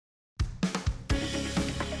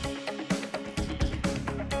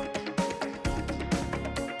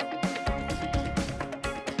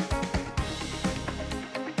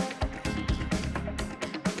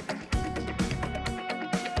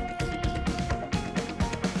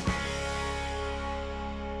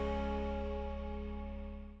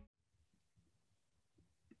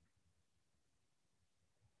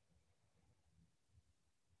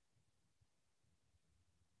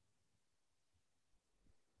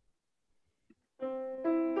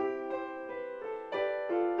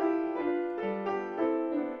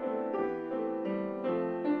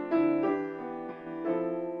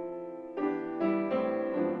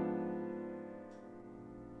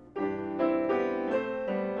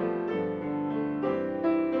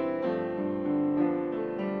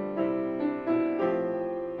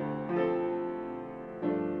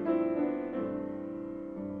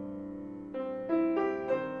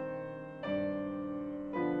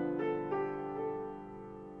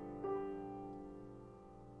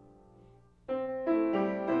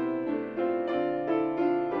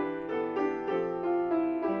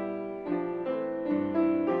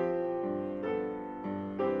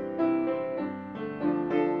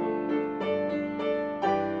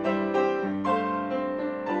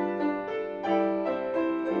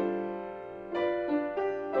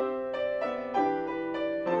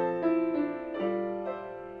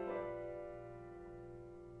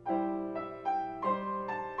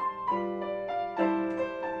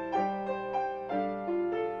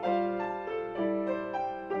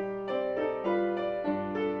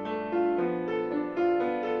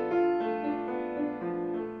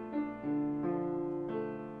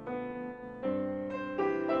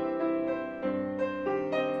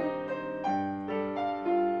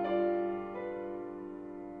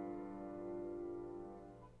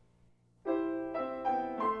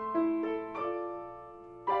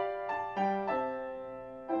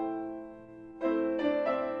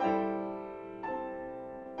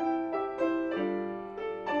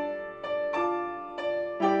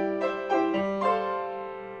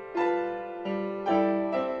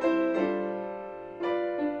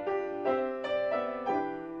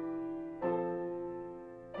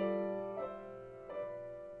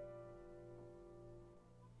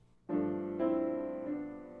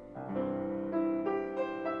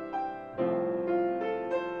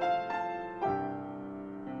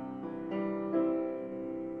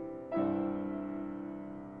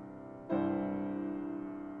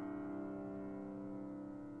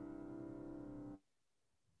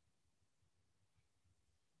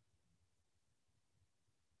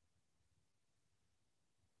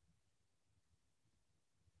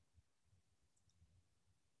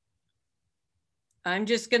I'm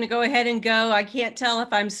just going to go ahead and go. I can't tell if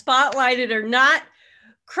I'm spotlighted or not.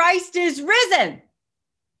 Christ is risen.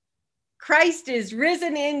 Christ is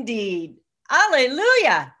risen indeed.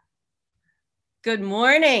 Hallelujah. Good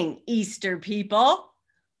morning, Easter people.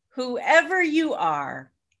 Whoever you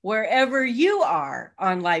are, wherever you are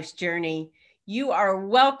on life's journey, you are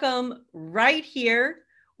welcome right here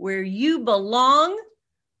where you belong,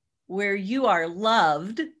 where you are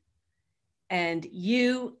loved, and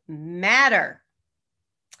you matter.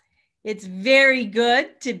 It's very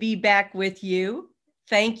good to be back with you.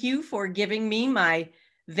 Thank you for giving me my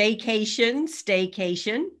vacation,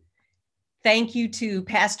 staycation. Thank you to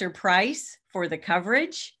Pastor Price for the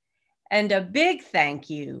coverage. And a big thank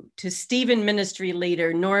you to Stephen Ministry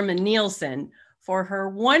Leader Norma Nielsen for her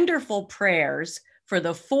wonderful prayers for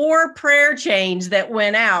the 4 prayer chains that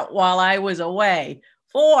went out while I was away.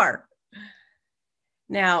 4.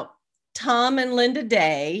 Now, Tom and Linda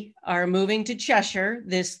Day are moving to Cheshire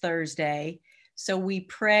this Thursday, so we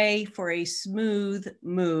pray for a smooth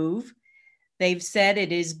move. They've said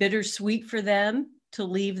it is bittersweet for them to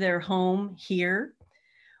leave their home here.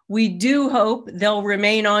 We do hope they'll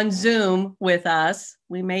remain on Zoom with us.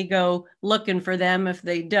 We may go looking for them if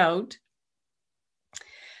they don't.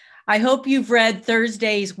 I hope you've read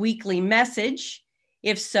Thursday's weekly message.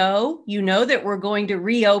 If so, you know that we're going to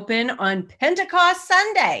reopen on Pentecost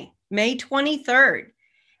Sunday, May 23rd,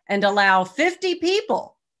 and allow 50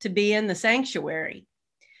 people to be in the sanctuary.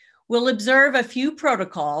 We'll observe a few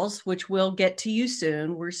protocols, which we'll get to you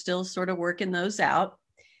soon. We're still sort of working those out.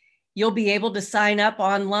 You'll be able to sign up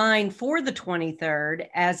online for the 23rd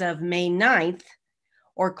as of May 9th,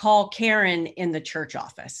 or call Karen in the church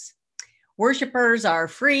office. Worshipers are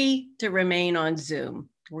free to remain on Zoom.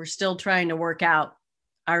 We're still trying to work out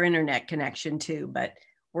our internet connection too, but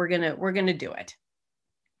we're gonna do it.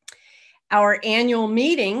 Our annual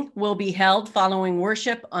meeting will be held following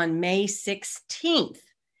worship on May 16th.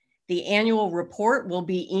 The annual report will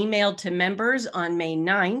be emailed to members on May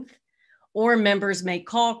 9th, or members may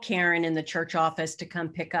call Karen in the church office to come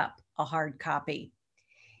pick up a hard copy.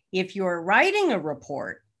 If you're writing a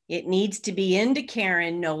report, it needs to be into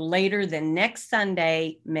Karen no later than next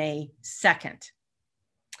Sunday, May 2nd.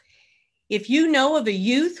 If you know of a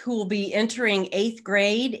youth who will be entering 8th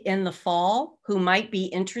grade in the fall, who might be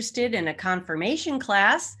interested in a confirmation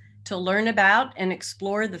class to learn about and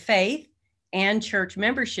explore the faith and church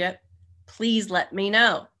membership, please let me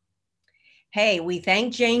know. Hey, we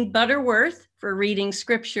thank Jane Butterworth for reading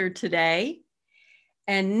scripture today.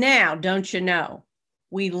 And now, don't you know,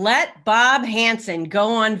 we let Bob Hansen go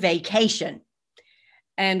on vacation.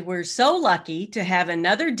 And we're so lucky to have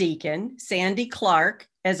another deacon, Sandy Clark,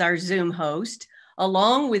 as our Zoom host,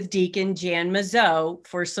 along with Deacon Jan Mazzo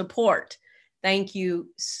for support. Thank you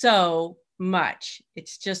so much.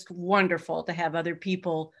 It's just wonderful to have other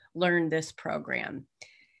people learn this program.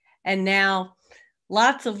 And now,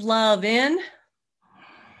 lots of love in.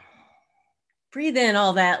 Breathe in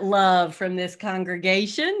all that love from this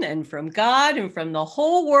congregation and from God and from the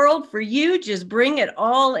whole world for you. Just bring it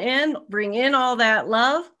all in. Bring in all that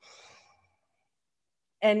love.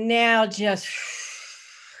 And now just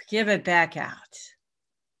give it back out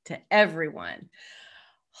to everyone.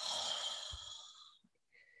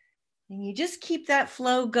 And you just keep that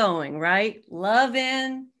flow going, right? Love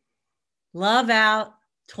in, love out,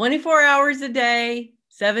 24 hours a day,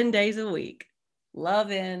 7 days a week.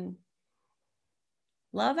 Love in,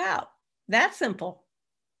 love out. That's simple.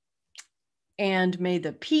 And may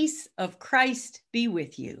the peace of Christ be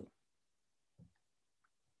with you.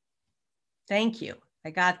 Thank you. I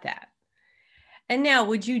got that. And now,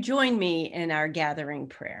 would you join me in our gathering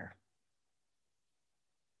prayer?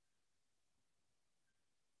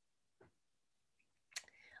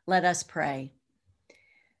 Let us pray.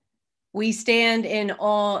 We stand in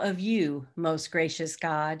awe of you, most gracious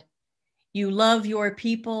God. You love your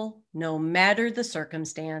people no matter the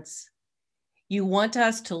circumstance. You want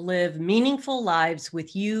us to live meaningful lives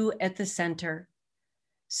with you at the center.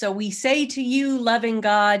 So we say to you, loving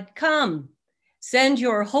God, come. Send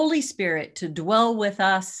your Holy Spirit to dwell with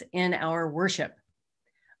us in our worship.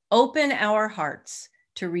 Open our hearts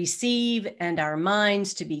to receive and our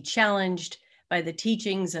minds to be challenged by the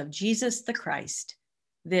teachings of Jesus the Christ.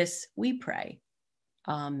 This we pray.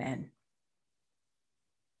 Amen.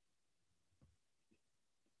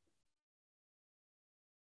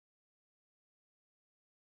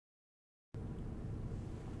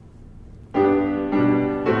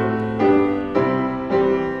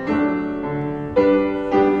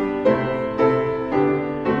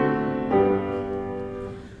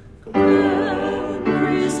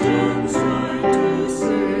 Christians try to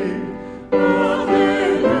say,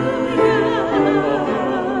 Hallelujah.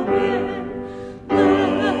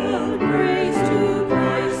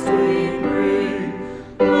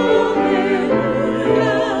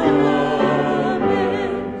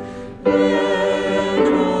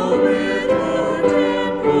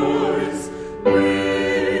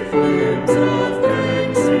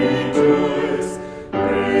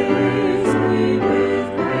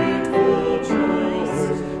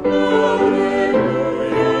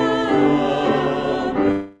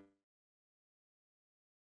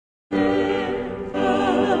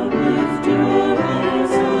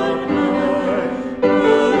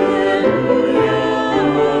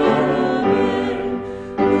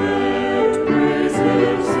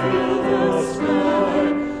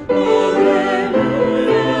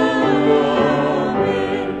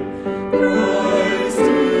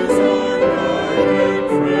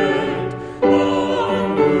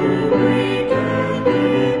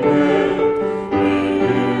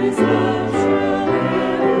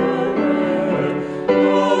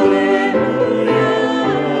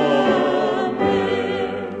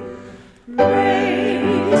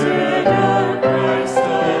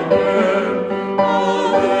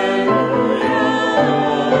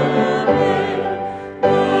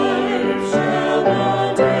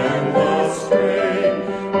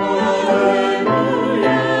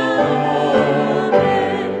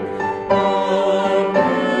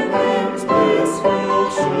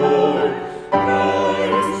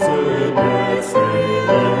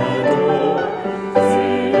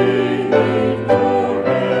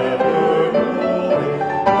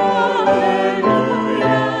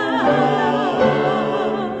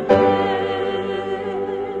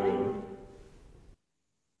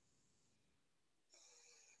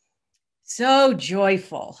 So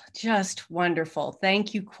joyful, just wonderful.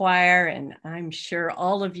 Thank you, choir. And I'm sure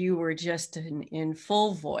all of you were just in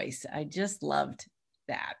full voice. I just loved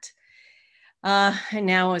that. And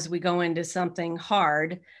now as we go into something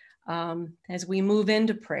hard, as we move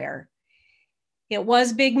into prayer, it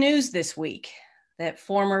was big news this week that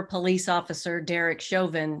former police officer Derek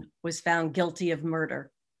Chauvin was found guilty of murder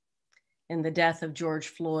in the death of George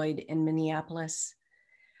Floyd in Minneapolis.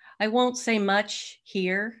 I won't say much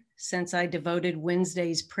here since I devoted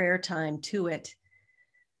Wednesday's prayer time to it,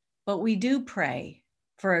 but we do pray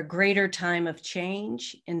for a greater time of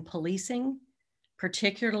change in policing,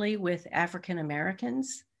 particularly with African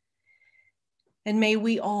Americans. And may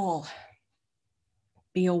we all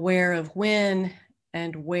be aware of when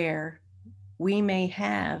and where we may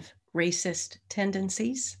have racist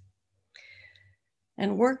tendencies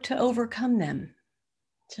and work to overcome them.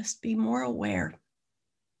 Just be more aware.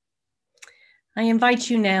 I invite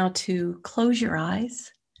you now to close your eyes.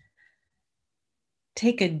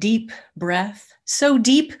 Take a deep breath, so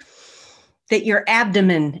deep that your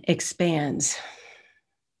abdomen expands.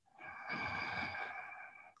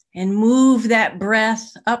 And move that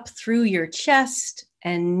breath up through your chest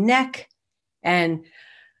and neck and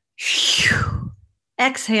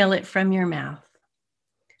exhale it from your mouth.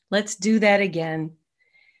 Let's do that again.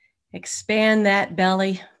 Expand that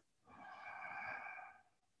belly.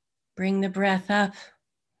 Bring the breath up.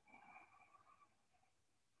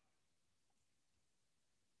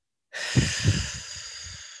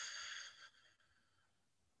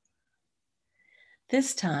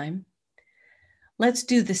 This time, let's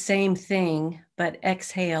do the same thing, but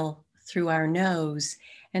exhale through our nose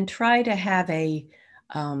and try to have a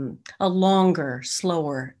longer,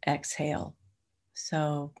 slower exhale.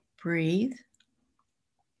 So breathe.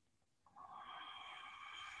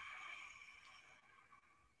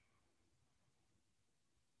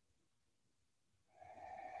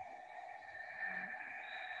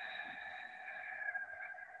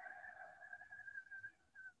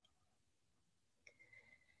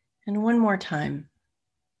 And one more time.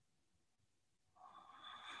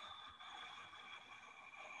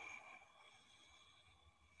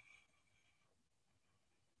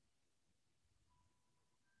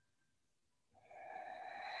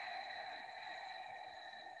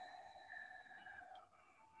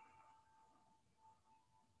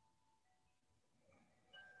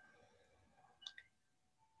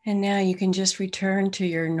 And now you can just return to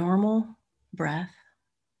your normal breath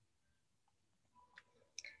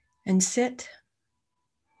and sit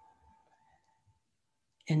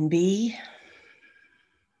and be.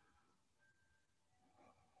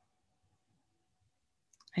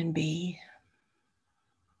 And be.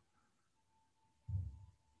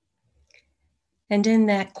 And in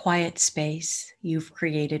that quiet space you've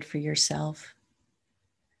created for yourself,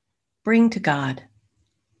 bring to God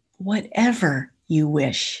whatever you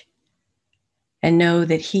wish and know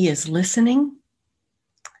that He is listening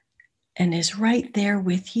and is right there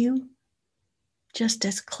with you, just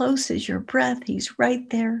as close as your breath. He's right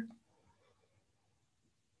there.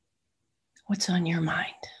 What's on your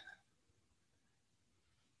mind?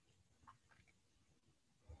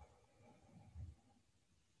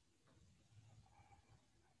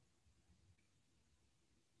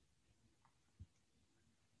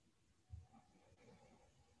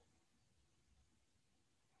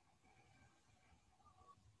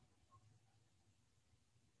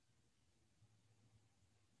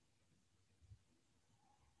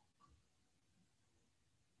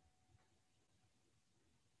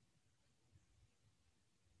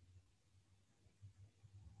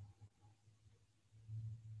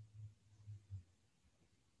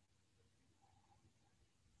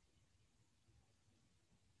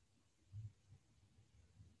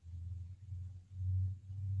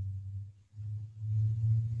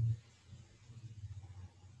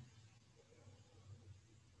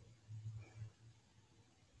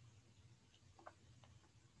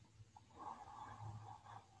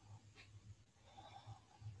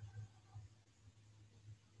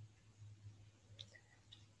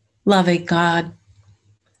 Loving God,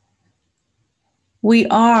 we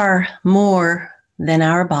are more than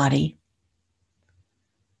our body,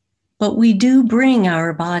 but we do bring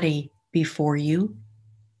our body before you.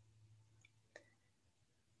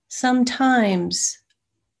 Sometimes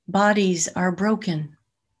bodies are broken.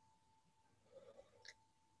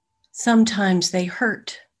 Sometimes they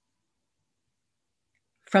hurt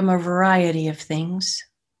from a variety of things.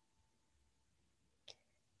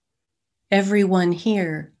 Everyone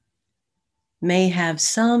here may have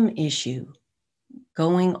some issue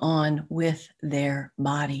going on with their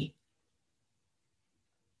body.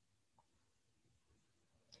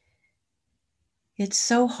 It's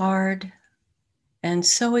so hard and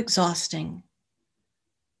so exhausting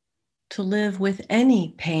to live with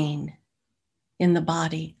any pain in the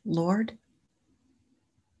body, Lord.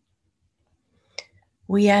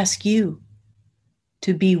 We ask you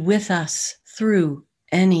to be with us through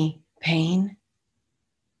any pain,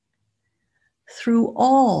 through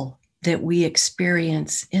all that we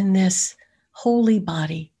experience in this holy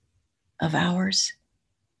body of ours.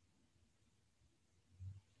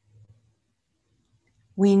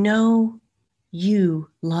 We know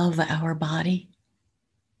you love our body.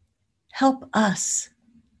 Help us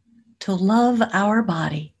to love our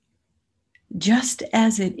body just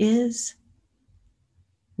as it is,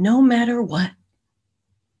 no matter what,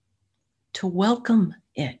 to welcome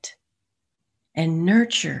it and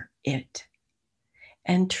nurture it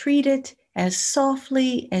and treat it as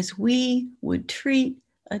softly as we would treat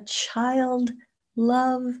a child.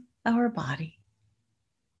 Love our body.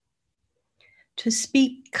 To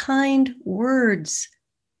speak kind words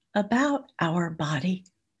about our body.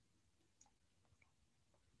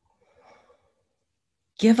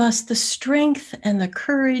 Give us the strength and the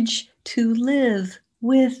courage to live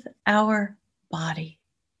with our body.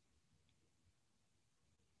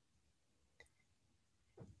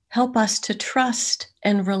 Help us to trust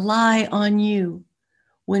and rely on you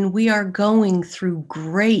when we are going through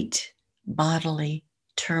great bodily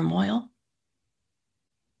turmoil.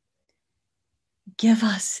 Give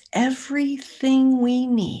us everything we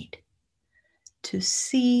need to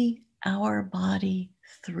see our body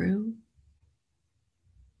through.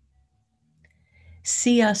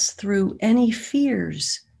 See us through any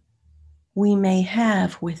fears we may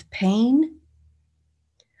have with pain,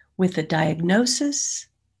 with a diagnosis,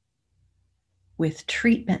 with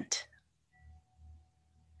treatment.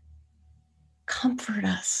 Comfort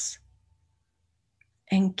us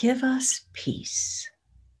and give us peace.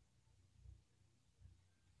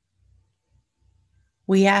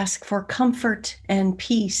 We ask for comfort and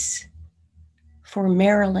peace for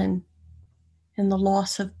Marilyn in the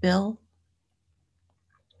loss of Bill,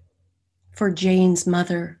 for Jane's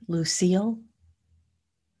mother, Lucille,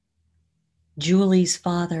 Julie's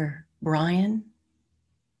father, Brian,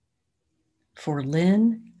 for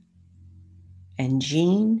Lynn and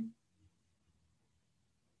Jean,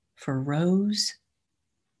 for Rose,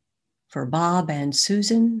 for Bob and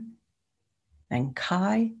Susan and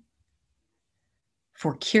Kai,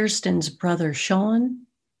 for Kirsten's brother, Sean,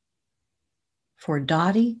 for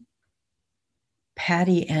Dottie,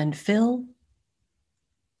 Patty and Phil,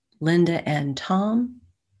 Linda and Tom,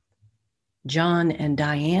 John and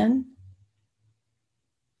Diane,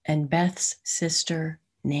 and Beth's sister,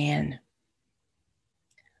 Nan.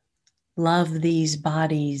 Love these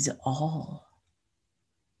bodies all.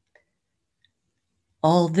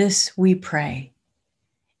 All this we pray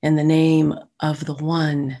in the name of the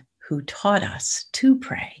one who taught us to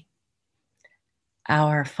pray.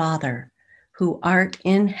 Our Father, who art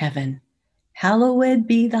in heaven, hallowed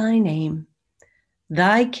be thy name.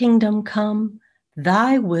 Thy kingdom come,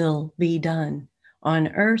 thy will be done,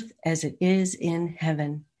 on earth as it is in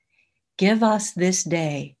heaven. Give us this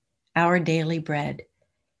day our daily bread,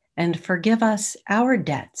 and forgive us our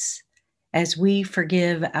debts as we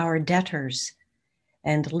forgive our debtors.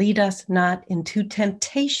 And lead us not into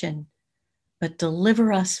temptation, but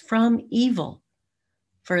deliver us from evil.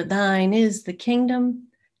 For thine is the kingdom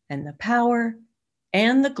and the power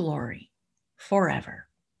and the glory forever.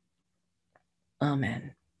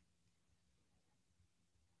 Amen.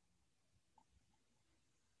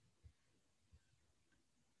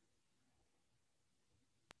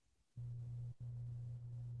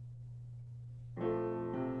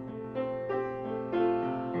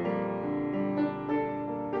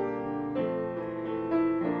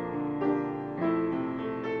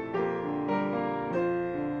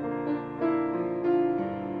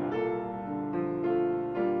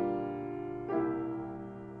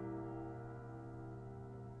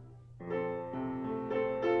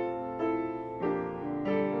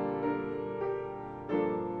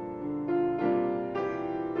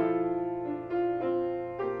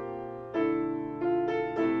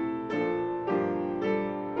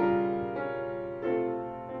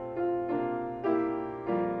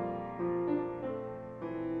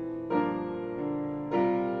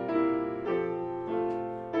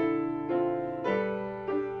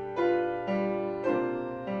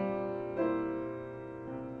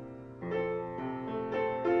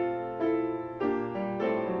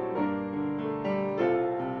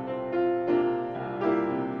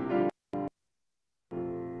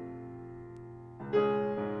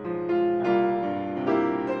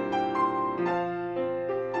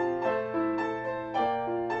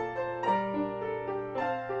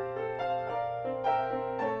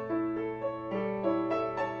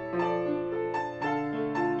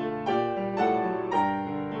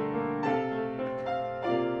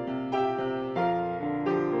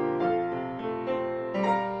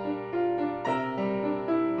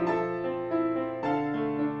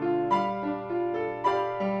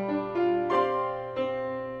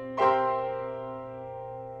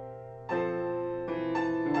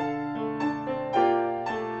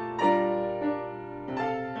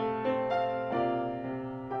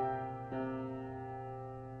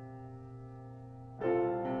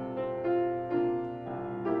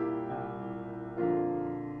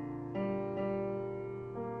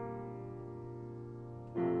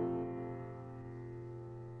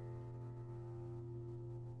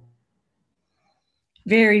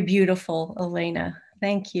 Very beautiful, Elena.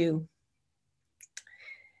 Thank you.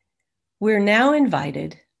 We're now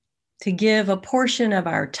invited to give a portion of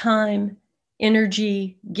our time,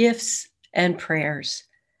 energy, gifts, and prayers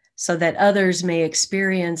so that others may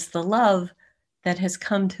experience the love that has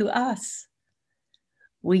come to us.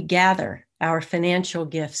 We gather our financial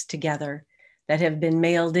gifts together that have been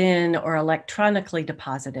mailed in or electronically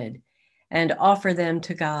deposited and offer them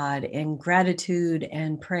to God in gratitude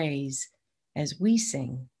and praise as we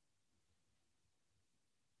sing.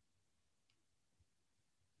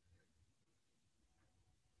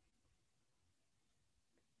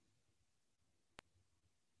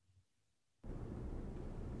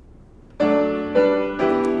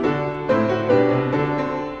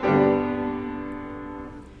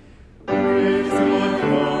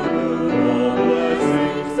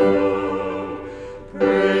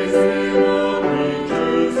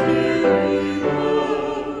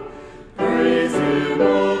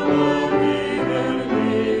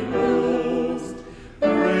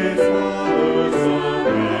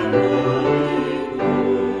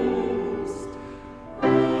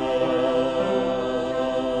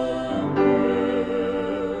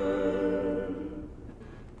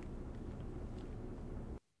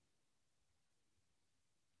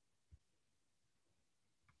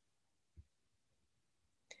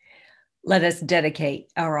 Let us dedicate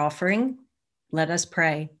our offering. Let us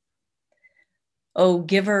pray. O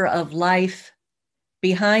giver of life,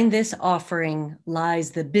 behind this offering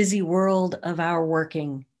lies the busy world of our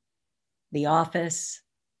working, the office,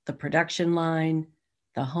 the production line,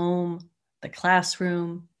 the home, the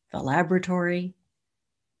classroom, the laboratory.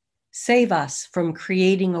 Save us from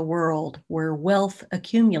creating a world where wealth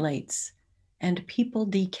accumulates and people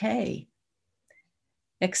decay.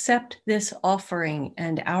 Accept this offering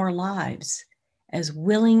and our lives as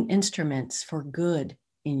willing instruments for good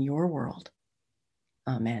in your world.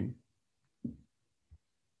 Amen.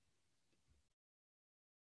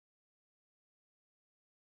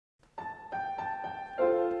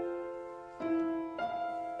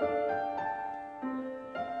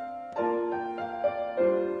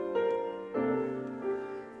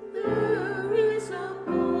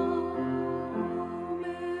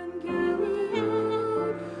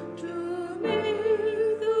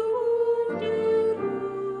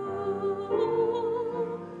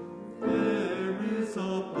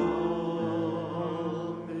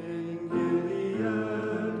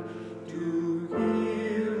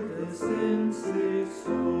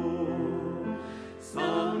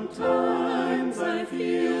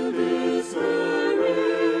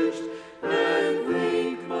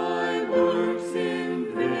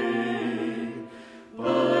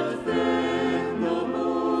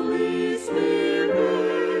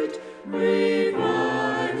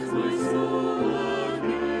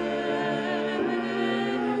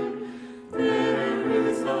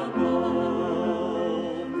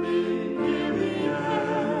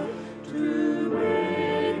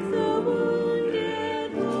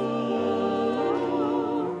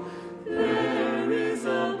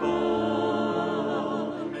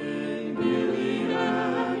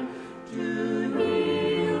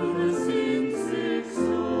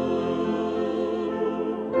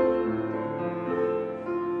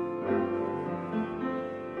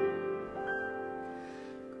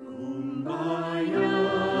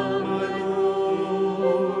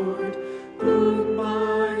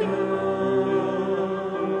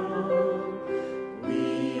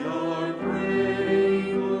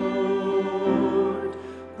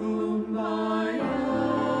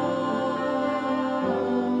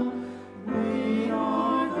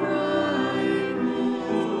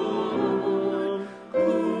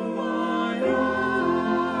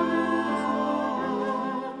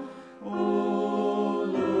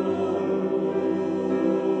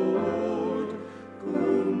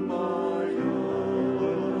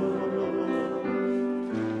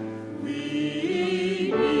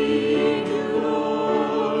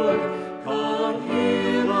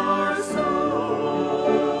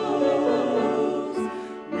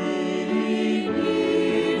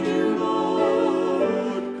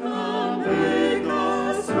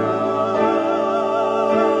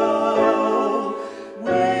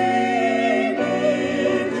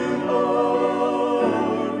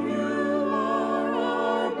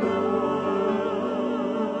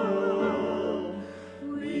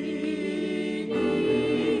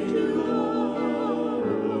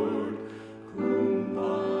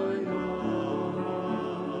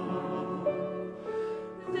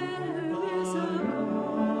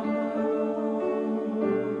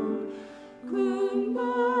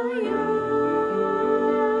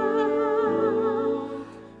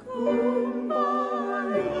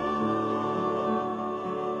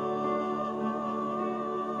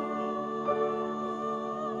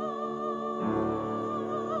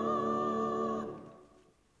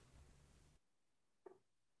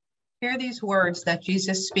 Hear these words that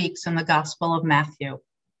Jesus speaks in the Gospel of Matthew.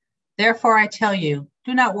 Therefore, I tell you,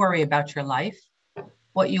 do not worry about your life,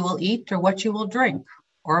 what you will eat or what you will drink,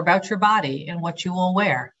 or about your body and what you will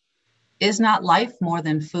wear. Is not life more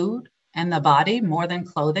than food, and the body more than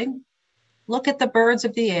clothing? Look at the birds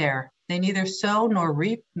of the air. They neither sow nor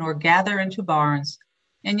reap nor gather into barns,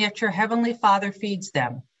 and yet your heavenly Father feeds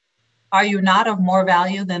them. Are you not of more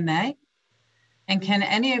value than they? And can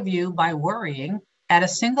any of you, by worrying, add a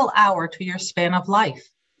single hour to your span of life?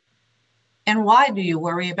 And why do you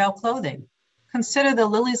worry about clothing? Consider the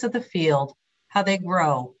lilies of the field, how they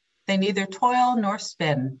grow. They neither toil nor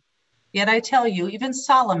spin. Yet I tell you, even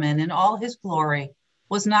Solomon in all his glory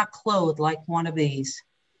was not clothed like one of these.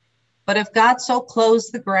 But if God so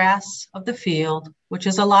clothes the grass of the field, which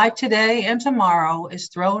is alive today and tomorrow is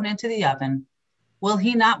thrown into the oven, will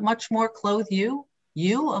he not much more clothe you,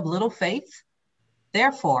 you of little faith?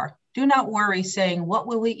 Therefore, do not worry, saying, what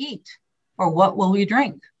will we eat? Or what will we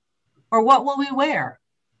drink? Or what will we wear?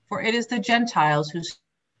 For it is the Gentiles who seek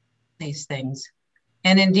these things.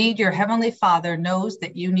 And indeed, your heavenly Father knows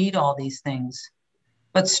that you need all these things.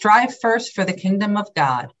 But strive first for the kingdom of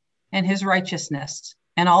God and his righteousness,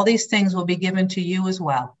 and all these things will be given to you as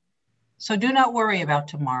well. So do not worry about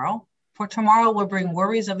tomorrow, for tomorrow will bring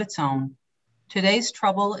worries of its own. Today's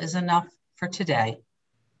trouble is enough for today.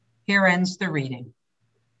 Here ends the reading.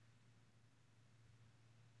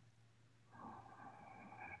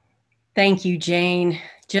 Thank you, Jane.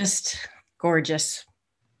 Just gorgeous.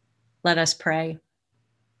 Let us pray.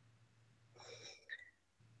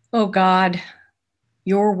 Oh God,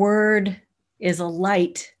 your word is a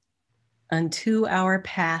light unto our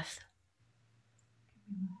path.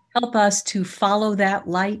 Help us to follow that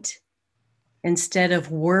light instead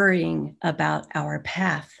of worrying about our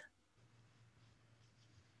path.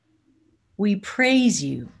 We praise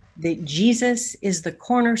you that Jesus is the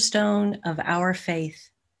cornerstone of our faith.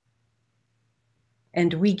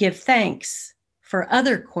 And we give thanks for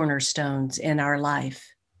other cornerstones in our life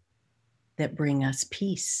that bring us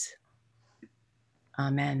peace.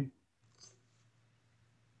 Amen.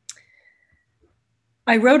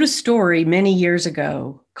 I wrote a story many years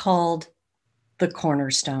ago called The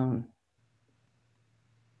Cornerstone.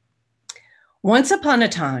 Once upon a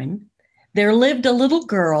time, there lived a little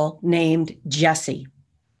girl named Jessie.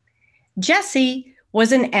 Jessie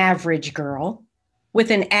was an average girl with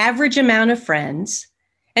an average amount of friends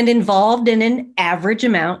and involved in an average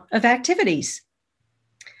amount of activities.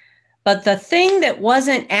 But the thing that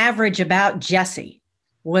wasn't average about Jessie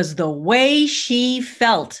was the way she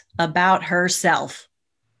felt about herself.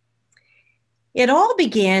 It all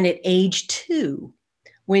began at age 2,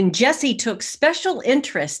 when Jessie took special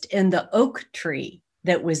interest in the oak tree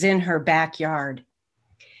that was in her backyard.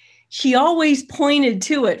 She always pointed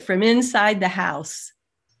to it from inside the house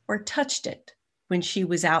or touched it when she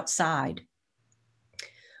was outside.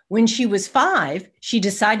 When she was 5, she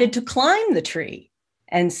decided to climb the tree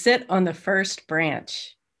and sit on the first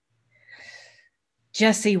branch.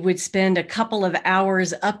 Jessie would spend a couple of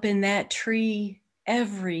hours up in that tree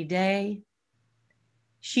every day.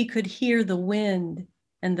 She could hear the wind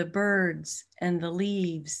and the birds and the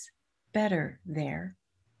leaves better there.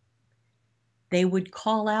 They would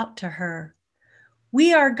call out to her,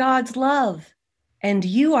 "We are God's love, and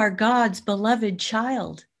you are God's beloved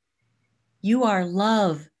child. You are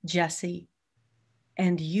love, Jessie,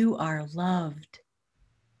 and you are loved."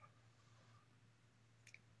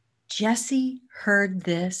 Jessie heard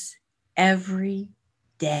this every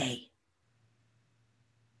day.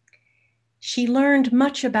 She learned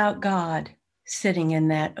much about God sitting in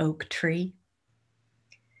that oak tree.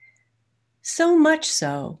 So much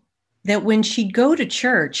so that when she'd go to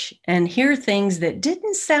church and hear things that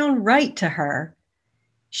didn't sound right to her,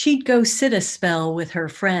 she'd go sit a spell with her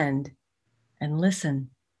friend and listen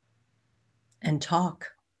and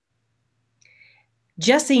talk.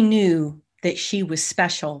 Jessie knew that she was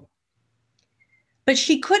special, but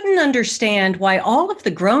she couldn't understand why all of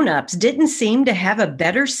the grown-ups didn't seem to have a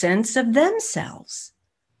better sense of themselves,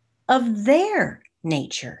 of their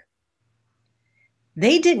nature.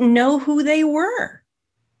 They didn't know who they were.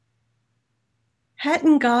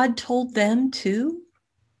 Hadn't God told them too?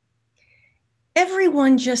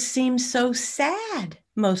 Everyone just seemed so sad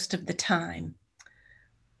most of the time,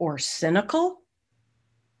 or cynical,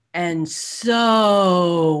 and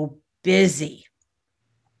so busy.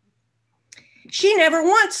 She never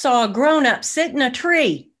once saw a grown-up sit in a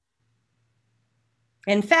tree.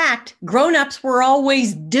 In fact, grown-ups were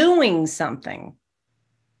always doing something.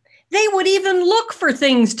 They would even look for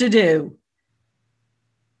things to do,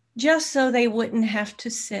 just so they wouldn't have to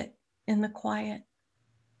sit in the quiet.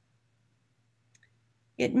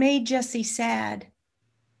 It made Jessie sad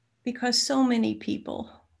because so many people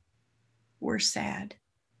were sad.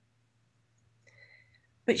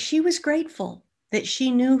 But she was grateful that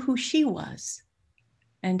she knew who she was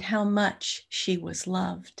and how much she was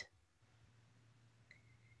loved.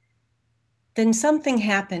 Then something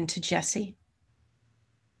happened to Jessie.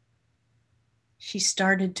 She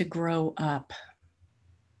started to grow up.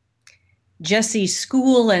 Jessie's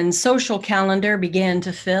school and social calendar began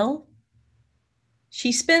to fill.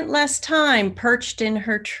 She spent less time perched in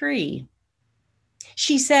her tree.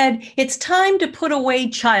 She said, "It's time to put away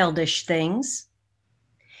childish things."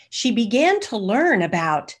 She began to learn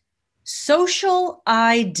about social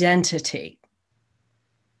identity.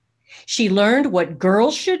 She learned what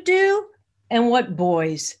girls should do and what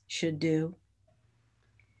boys should do.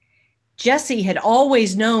 Jessie had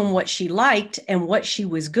always known what she liked and what she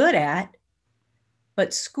was good at,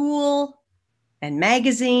 but school and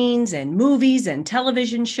magazines and movies and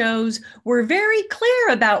television shows were very clear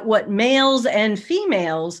about what males and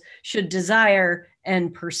females should desire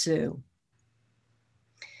and pursue.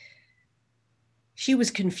 She was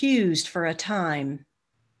confused for a time,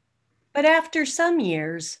 but after some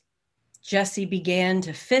years, Jessie began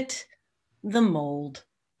to fit the mold,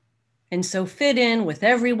 and so fit in with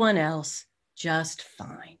everyone else just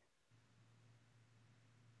fine.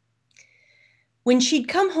 When she'd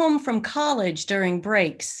come home from college during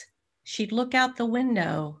breaks, she'd look out the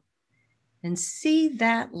window and see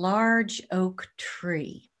that large oak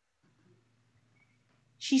tree.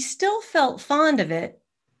 She still felt fond of it,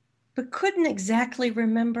 but couldn't exactly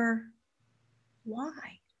remember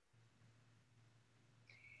why.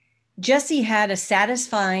 Jessie had a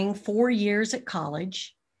satisfying 4 years at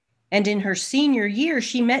college, and in her senior year,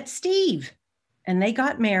 she met Steve, and they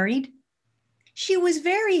got married. She was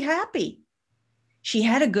very happy. She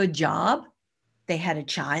had a good job. They had a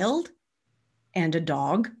child and a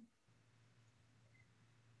dog.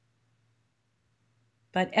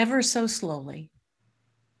 But ever so slowly,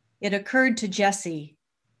 it occurred to Jessie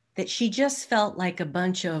that she just felt like a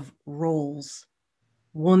bunch of roles: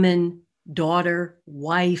 woman, daughter,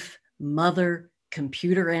 wife, mother,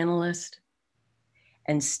 computer analyst.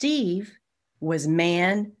 And Steve was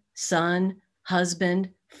man, son,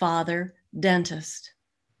 husband, father, dentist.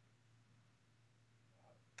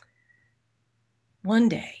 One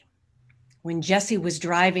day, when Jessie was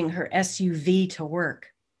driving her SUV to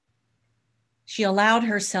work, she allowed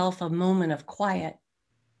herself a moment of quiet,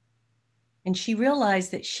 and she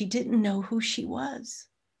realized that she didn't know who she was.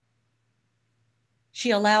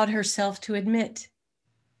 She allowed herself to admit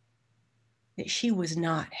that she was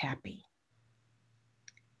not happy.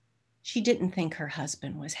 She didn't think her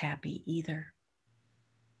husband was happy either.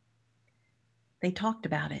 They talked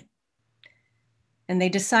about it, and they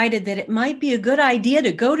decided that it might be a good idea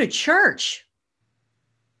to go to church.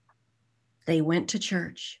 They went to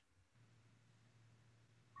church,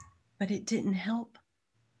 but it didn't help.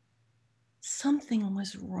 Something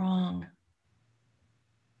was wrong.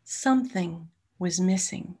 Something was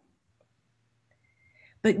missing.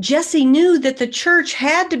 But Jessie knew that the church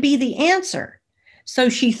had to be the answer, so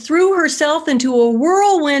she threw herself into a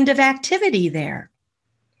whirlwind of activity there.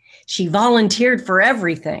 She volunteered for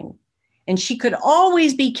everything, and she could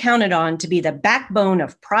always be counted on to be the backbone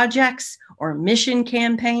of projects or mission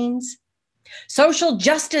campaigns. Social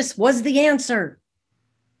justice was the answer.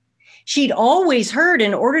 She'd always heard,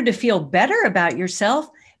 in order to feel better about yourself,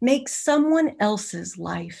 make someone else's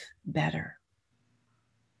life better.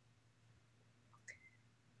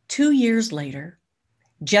 2 years later,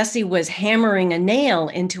 Jessie was hammering a nail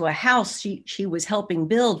into a house she was helping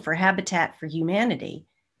build for Habitat for Humanity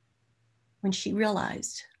when she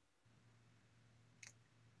realized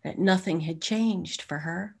that nothing had changed for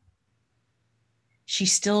her. She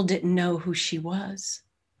still didn't know who she was.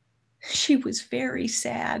 She was very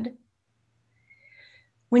sad.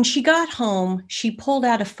 When she got home, she pulled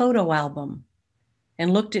out a photo album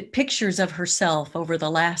and looked at pictures of herself over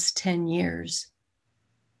the last 10 years.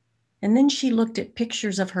 And then she looked at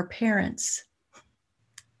pictures of her parents.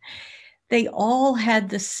 They all had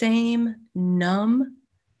the same numb,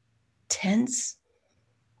 tense,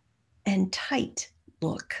 and tight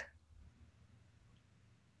look.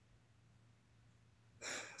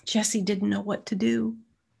 Jessie didn't know what to do,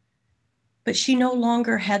 but she no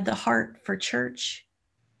longer had the heart for church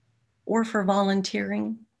or for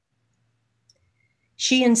volunteering.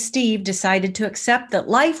 She and Steve decided to accept that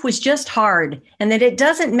life was just hard and that it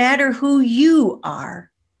doesn't matter who you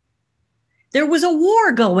are. There was a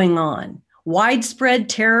war going on, widespread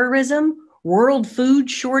terrorism, world food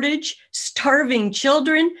shortage, starving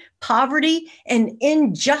children, poverty, and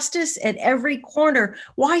injustice at every corner.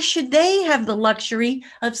 Why should they have the luxury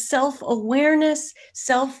of self-awareness,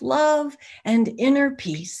 self-love, and inner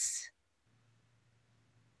peace?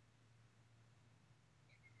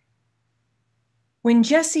 When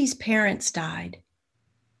Jessie's parents died,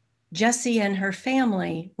 Jessie and her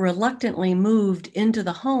family reluctantly moved into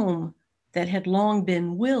the home that had long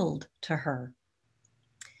been willed to her.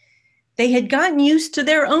 They had gotten used to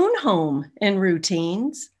their own home and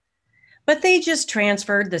routines, but they just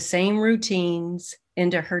transferred the same routines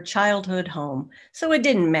into her childhood home, so it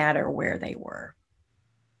didn't matter where they were.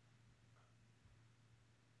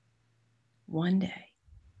 One day,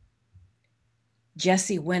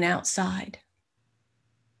 Jessie went outside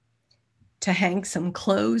to hang some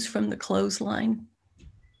clothes from the clothesline,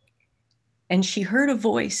 and she heard a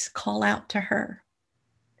voice call out to her,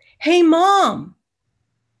 "Hey, Mom!"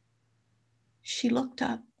 She looked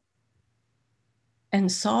up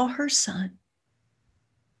and saw her son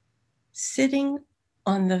sitting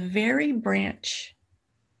on the very branch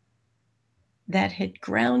that had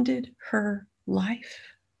grounded her life.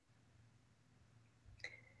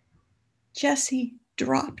 Jessie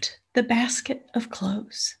dropped the basket of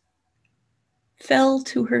clothes, fell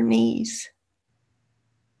to her knees,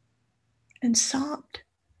 and sobbed.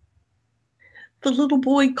 The little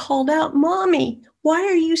boy called out, "Mommy, why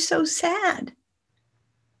are you so sad?"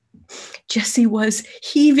 Jessie was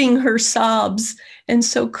heaving her sobs and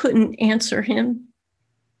so couldn't answer him.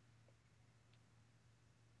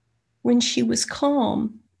 When she was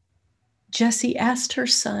calm, Jessie asked her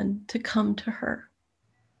son to come to her.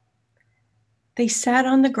 They sat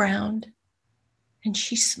on the ground, and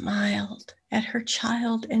she smiled at her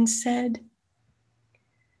child and said,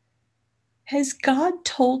 "Has God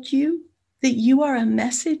told you that you are a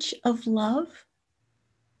message of love?"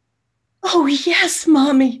 "Oh, yes,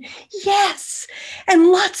 Mommy, yes,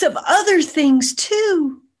 and lots of other things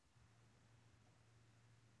too."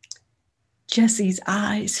 Jessie's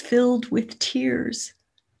eyes filled with tears,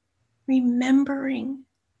 remembering.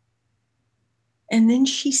 And then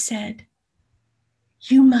she said,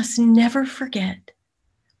 "You must never forget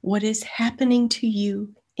what is happening to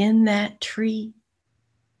you in that tree.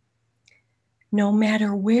 No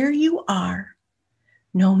matter where you are,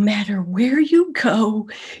 no matter where you go,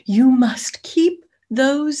 you must keep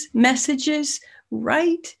those messages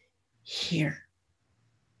right here."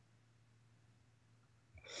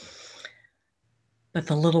 But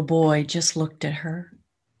the little boy just looked at her,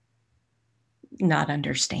 not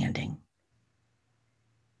understanding.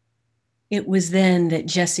 It was then that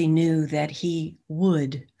Jessie knew that he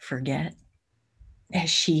would forget, as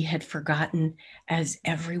she had forgotten, as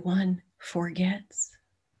everyone forgets.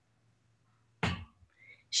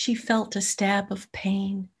 She felt a stab of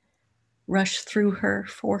pain rush through her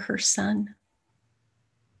for her son.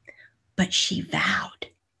 But she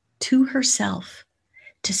vowed to herself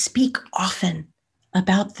to speak often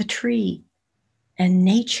about the tree and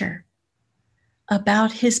nature,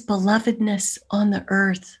 about his belovedness on the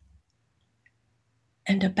earth,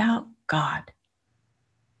 and about God.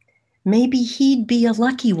 Maybe he'd be a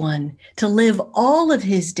lucky one to live all of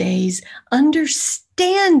his days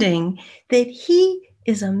understanding that he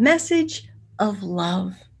is a message of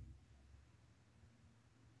love.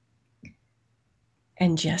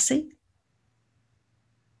 And Jessie?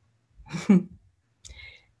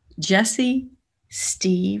 Jessie,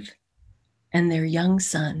 Steve, and their young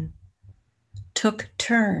son took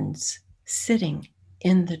turns sitting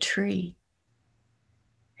in the tree.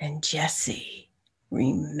 And Jessie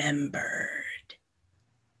remembered.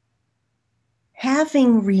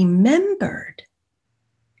 Having remembered,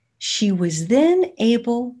 she was then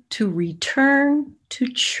able to return to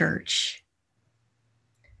church,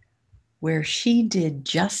 where she did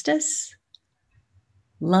justice,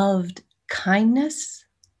 loved kindness,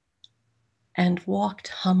 and walked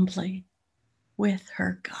humbly with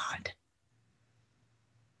her God.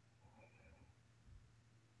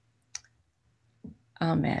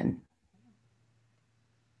 Amen.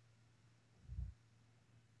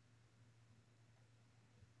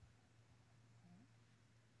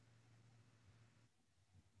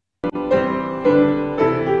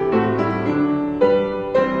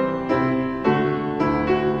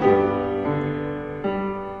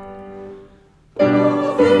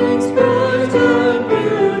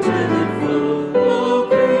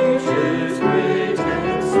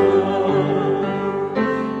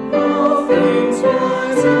 All things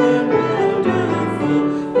wise and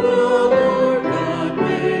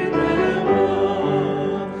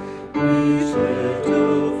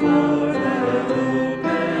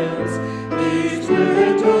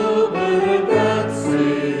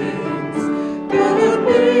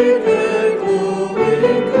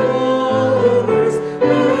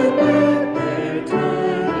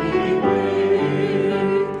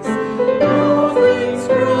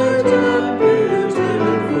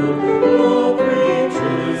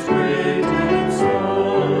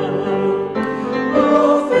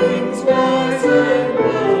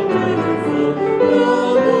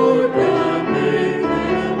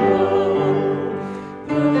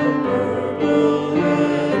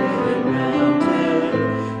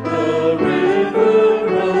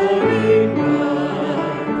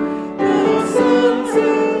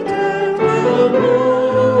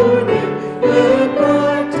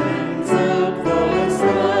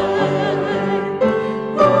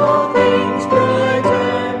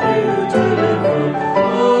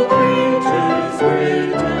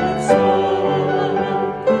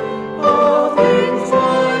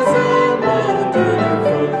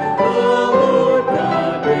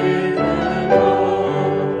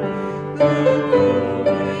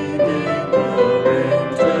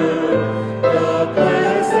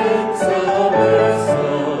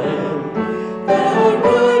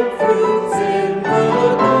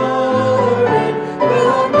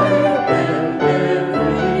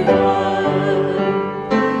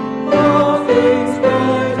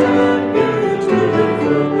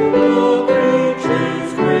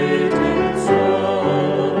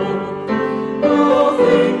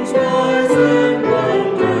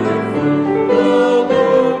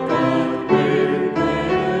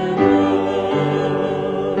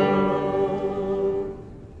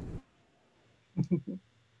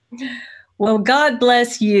Well, God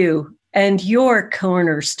bless you and your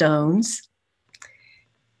cornerstones.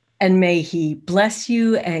 And may he bless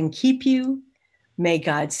you and keep you. May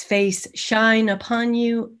God's face shine upon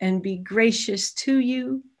you and be gracious to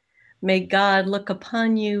you. May God look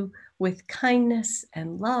upon you with kindness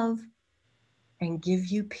and love and give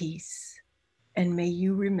you peace. And may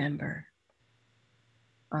you remember.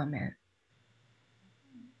 Amen.